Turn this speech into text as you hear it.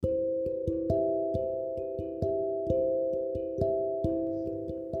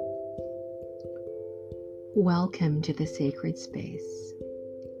Welcome to the sacred space.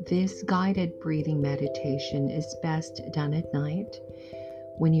 This guided breathing meditation is best done at night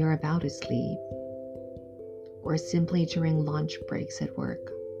when you're about to sleep, or simply during lunch breaks at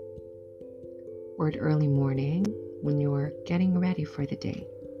work, or at early morning when you're getting ready for the day.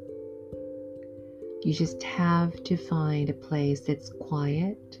 You just have to find a place that's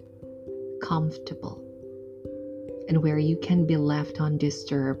quiet, comfortable, and where you can be left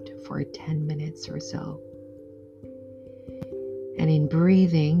undisturbed for 10 minutes or so. And in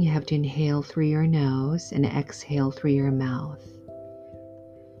breathing, you have to inhale through your nose and exhale through your mouth.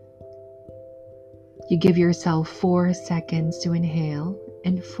 You give yourself 4 seconds to inhale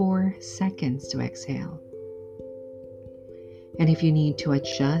and 4 seconds to exhale. And if you need to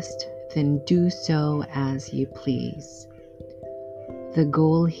adjust, then do so as you please. The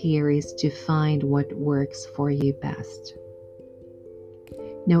goal here is to find what works for you best.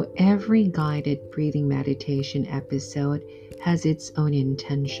 Now, every guided breathing meditation episode has its own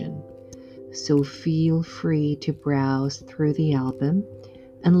intention, so feel free to browse through the album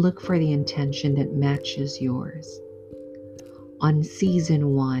and look for the intention that matches yours. On season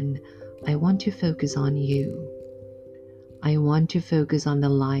 1, I want to focus on you. I want to focus on the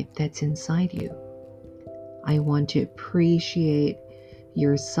light that's inside you. I want to appreciate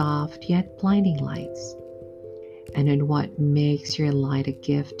your soft yet blinding lights, and in what makes your light a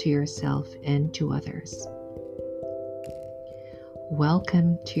gift to yourself and to others.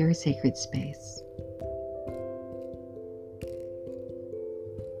 Welcome to your sacred space.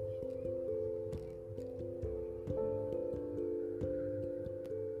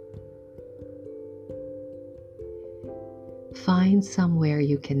 Find somewhere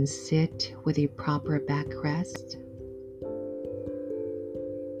you can sit with a proper backrest.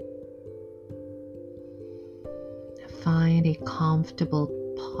 Find a comfortable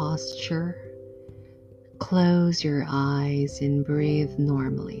posture. Close your eyes and breathe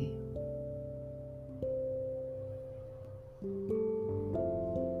normally.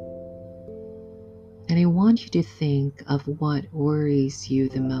 And I want you to think of what worries you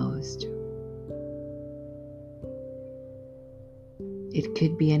the most. It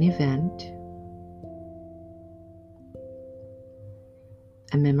could be an event,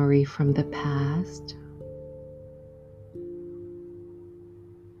 a memory from the past,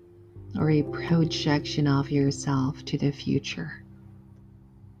 or a projection of yourself to the future.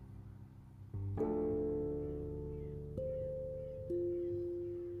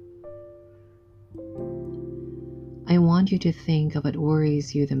 I want you to think of what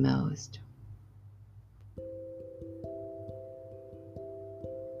worries you the most.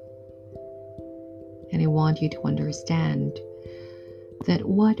 And I want you to understand that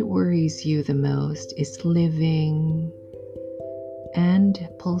what worries you the most is living and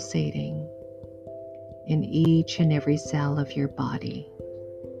pulsating in each and every cell of your body.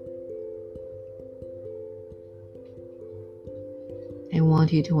 I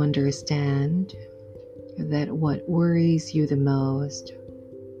want you to understand that what worries you the most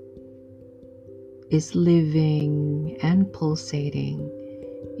is living and pulsating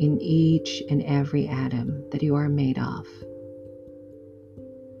in each and every atom that you are made of.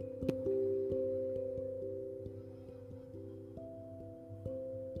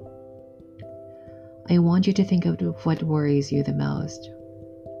 I want you to think of what worries you the most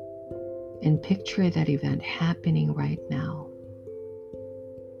and picture that event happening right now.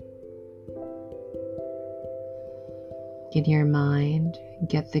 In your mind,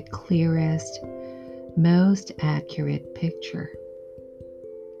 get the clearest, most accurate picture.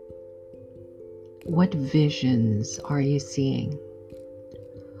 What visions are you seeing?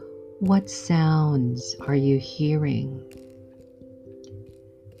 What sounds are you hearing?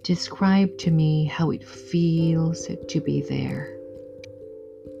 Describe to me how it feels to be there.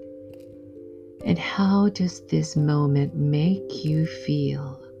 And how does this moment make you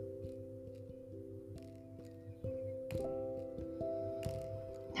feel?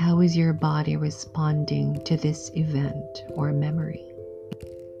 How is your body responding to this event or memory?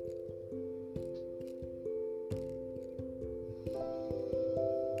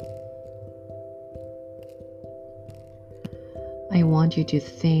 I want you to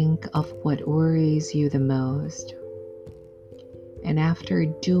think of what worries you the most. And after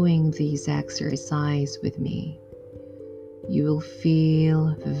doing these exercises with me, you will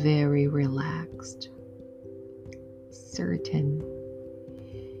feel very relaxed, certain,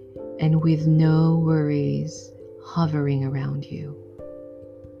 and with no worries hovering around you.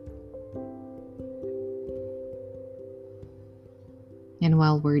 And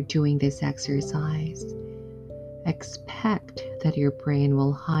while we're doing this exercise, expect that your brain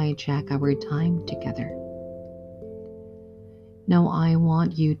will hijack our time together. Now I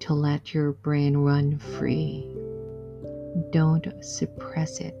want you to let your brain run free. Don't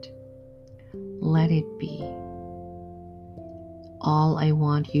suppress it. Let it be. All I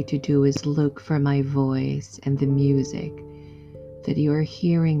want you to do is look for my voice and the music that you are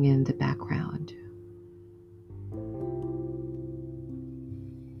hearing in the background.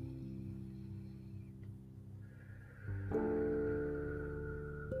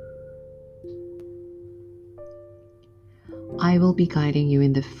 I will be guiding you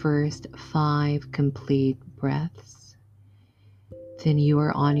in the first 5 complete breaths. Then you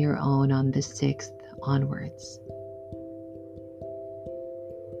are on your own on the 6th onwards.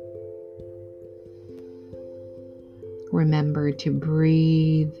 Remember to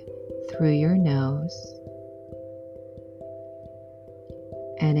breathe through your nose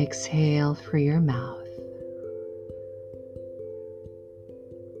and exhale through your mouth.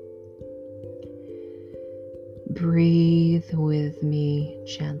 Breathe with me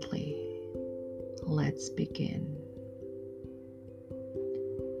gently. Let's begin.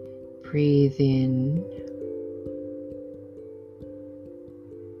 Breathe in.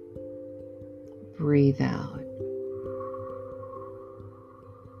 Breathe out.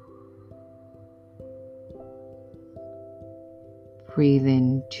 Breathe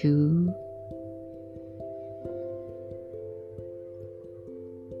in 2.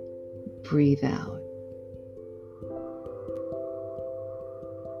 Breathe out.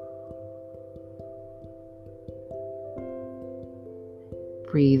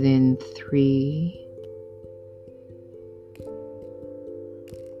 Breathe in 3.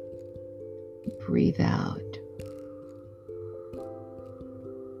 Breathe out.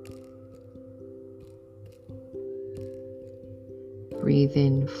 Breathe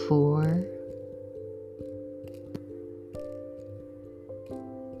in 4.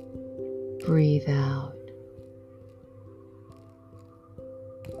 Breathe out.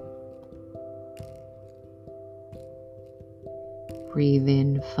 Breathe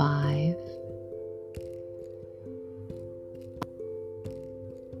in 5.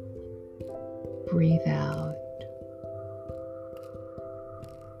 Breathe out.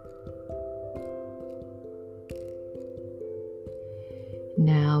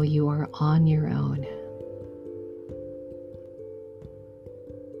 Now you are on your own.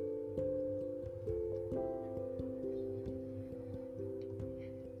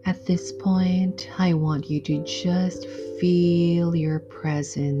 At this point, I want you to just feel your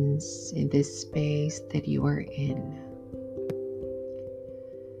presence in this space that you are in.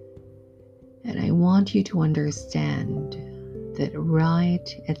 And I want you to understand that right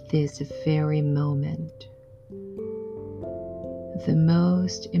at this very moment, the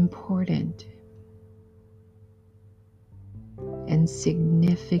most important and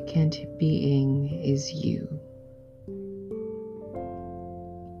significant being is you.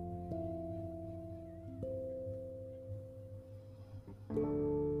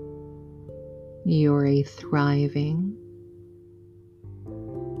 You're a thriving,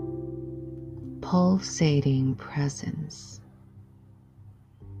 pulsating presence.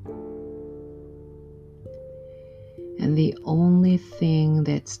 And the only thing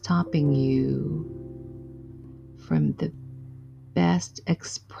that's stopping you from the best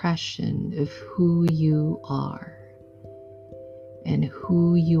expression of who you are and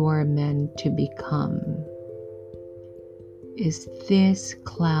who you are meant to become is this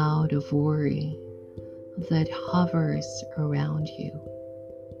cloud of worry that hovers around you.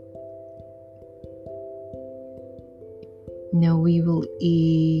 Now we will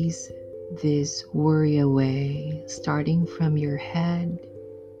ease this worry away, starting from your head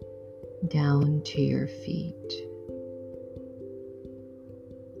down to your feet.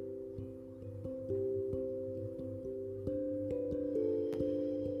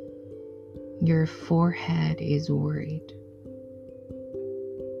 Your forehead is worried.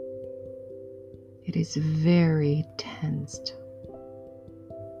 It is very tensed.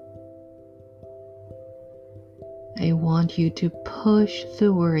 I want you to push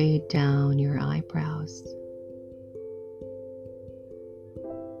the worry down your eyebrows.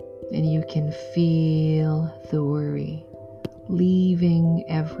 And you can feel the worry leaving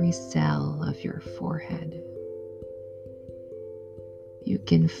every cell of your forehead. You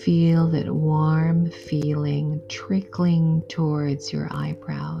can feel that warm feeling trickling towards your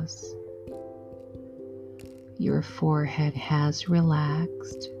eyebrows. Your forehead has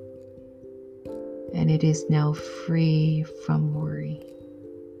relaxed, and it is now free from worry.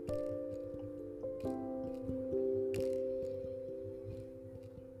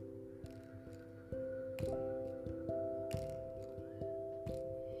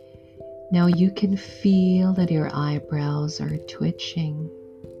 Now you can feel that your eyebrows are twitching.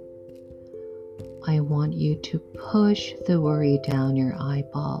 I want you to push the worry down your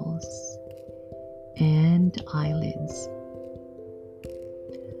eyeballs and eyelids,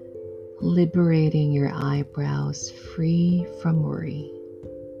 liberating your eyebrows free from worry.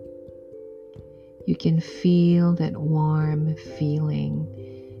 You can feel that warm feeling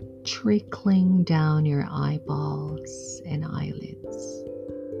trickling down your eyeballs and eyelids.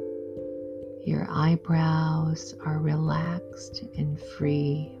 Your eyebrows are relaxed and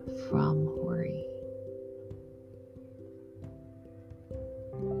free from worry.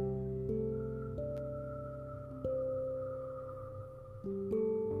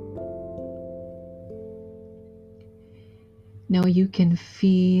 Now you can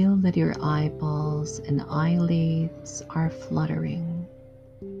feel that your eyeballs and eyelids are fluttering.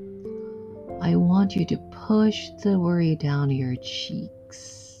 I want you to push the worry down your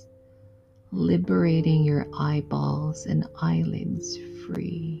cheeks, liberating your eyeballs and eyelids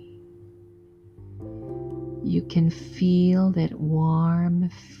free. You can feel that warm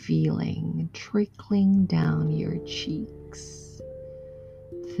feeling trickling down your cheeks,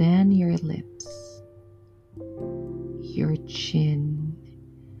 then your lips, your chin,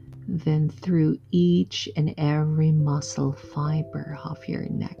 then through each and every muscle fiber of your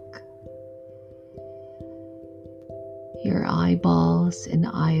neck. Your eyeballs and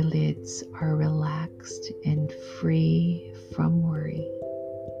eyelids are relaxed and free from worry.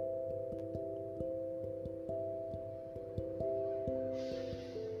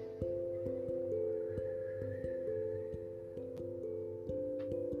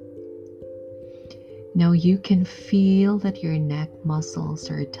 Now you can feel that your neck muscles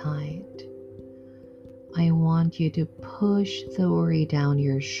are tight. I want you to push the worry down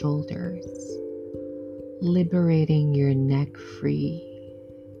your shoulders, liberating your neck free.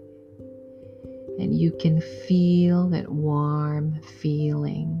 And you can feel that warm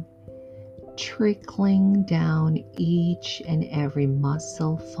feeling trickling down each and every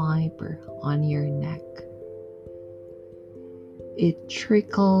muscle fiber on your neck. It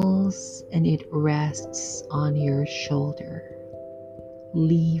trickles and it rests on your shoulder,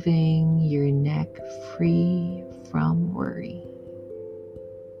 leaving your neck free from worry.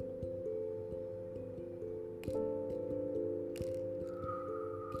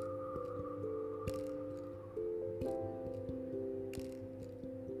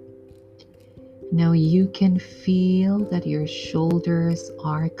 Now you can feel that your shoulders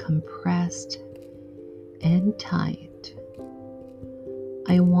are compressed and tight.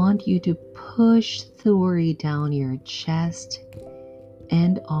 I want you to push the worry down your chest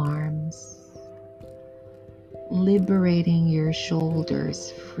and arms, liberating your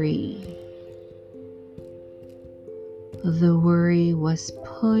shoulders free. The worry was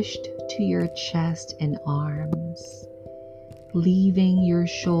pushed to your chest and arms, leaving your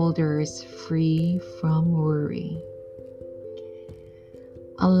shoulders free from worry.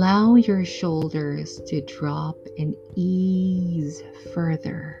 Allow your shoulders to drop and ease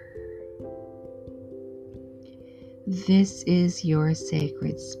further. This is your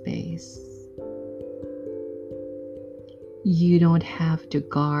sacred space. You don't have to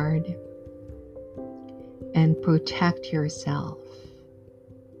guard and protect yourself.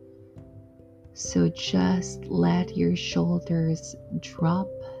 So just let your shoulders drop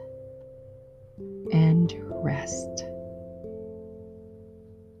and rest.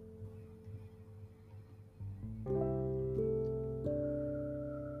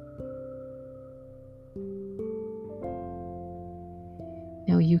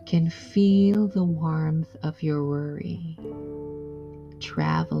 Now you can feel the warmth of your worry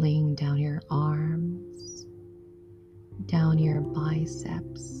traveling down your arms, down your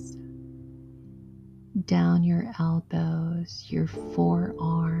biceps, down your elbows, your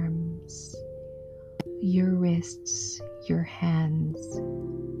forearms, your wrists, your hands.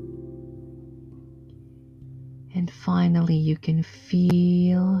 And finally, you can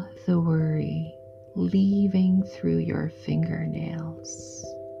feel the worry leaving through your fingernails,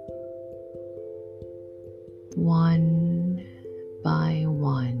 one by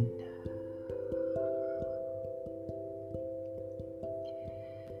one.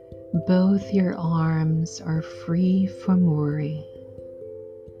 Both your arms are free from worry.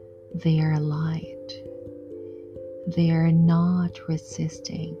 They are light. They are not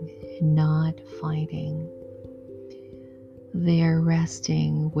resisting, not fighting. They are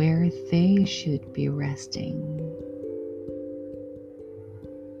resting where they should be resting.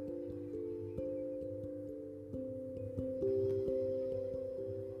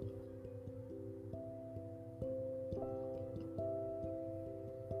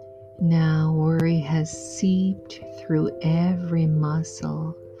 Now worry has seeped through every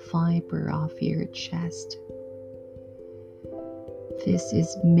muscle fiber of your chest. This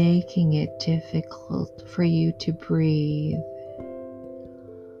is making it difficult for you to breathe.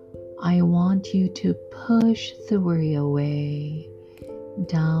 I want you to push the worry away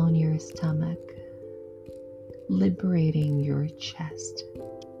down your stomach, liberating your chest.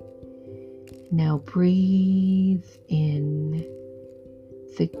 Now breathe in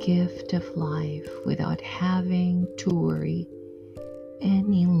the gift of life without having to worry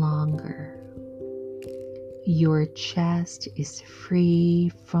any longer. Your chest is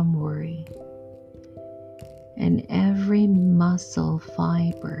free from worry, and every muscle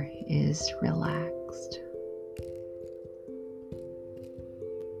fiber is relaxed.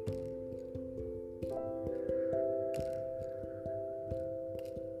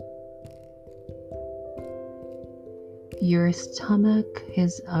 Your stomach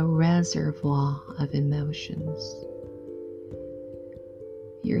is a reservoir of emotions.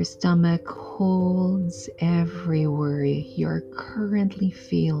 Your stomach holds every worry you're currently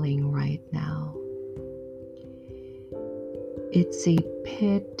feeling right now. It's a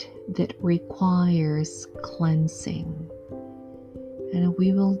pit that requires cleansing, and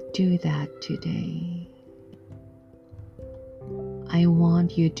we will do that today. I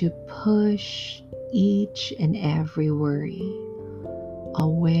want you to push each and every worry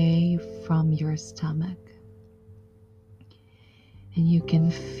away from your stomach. And you can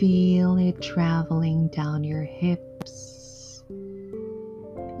feel it traveling down your hips,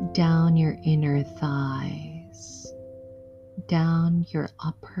 down your inner thighs, down your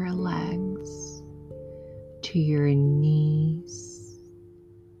upper legs, to your knees,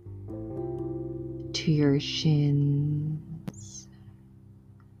 to your shins,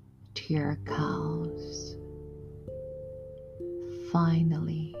 to your calves.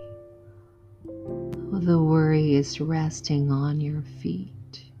 Finally, the worry is resting on your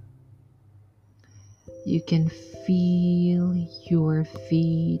feet. You can feel your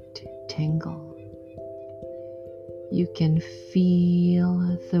feet tingle. You can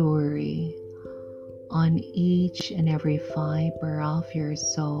feel the worry on each and every fiber of your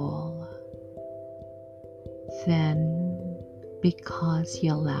soul. Then, because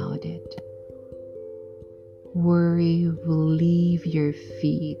you allowed it, worry will leave your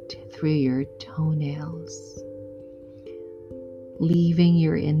feet through your toenails, leaving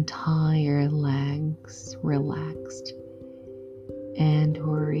your entire legs relaxed and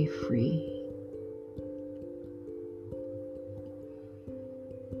worry-free.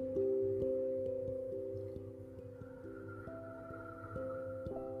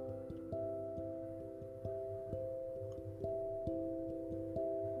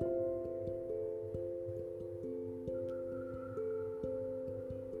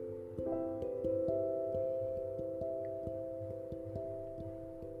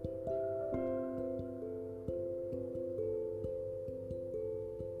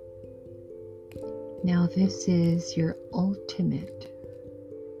 Now this is your ultimate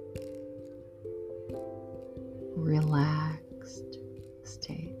relaxed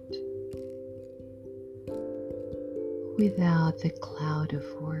state without the cloud of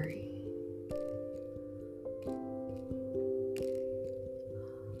worry.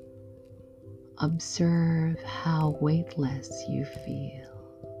 Observe how weightless you feel.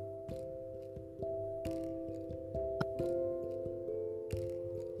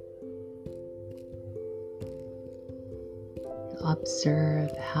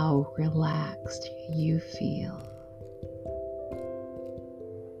 Observe how relaxed you feel.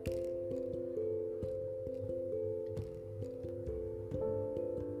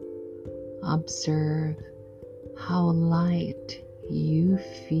 Observe how light you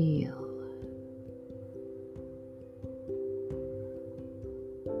feel.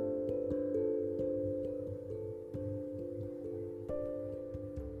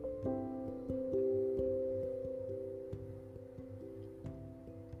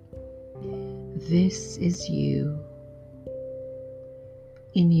 This is you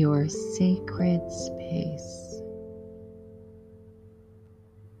in your sacred space,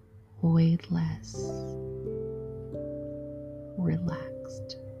 weightless,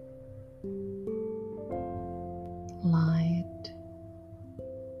 relaxed, light,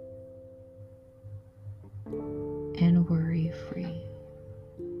 and worry-free.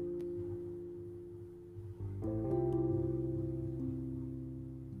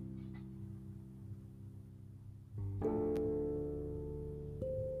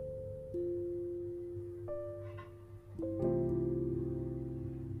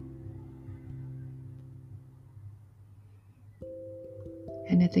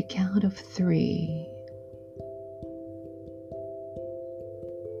 And at the count of 3,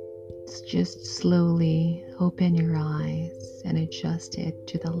 just slowly open your eyes and adjust it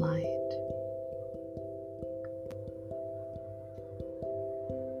to the light.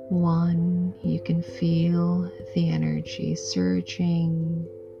 1, you can feel the energy surging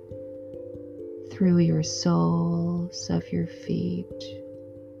through your soles of your feet,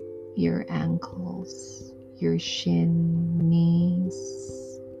 your ankles, your shin, knees,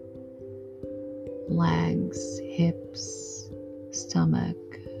 legs, hips, stomach,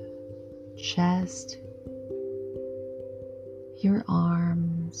 chest, your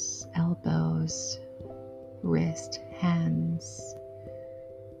arms, elbows, wrist, hands.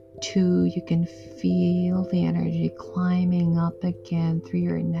 2, you can feel the energy climbing up again through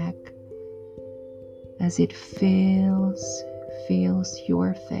your neck as it fills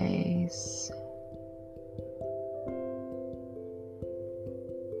your face.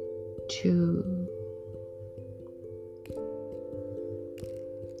 2,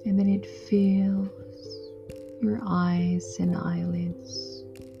 and then it fills your eyes and eyelids.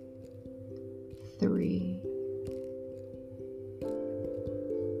 3,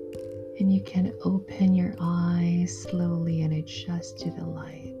 and you can open your eyes slowly and adjust to the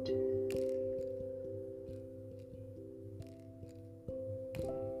light.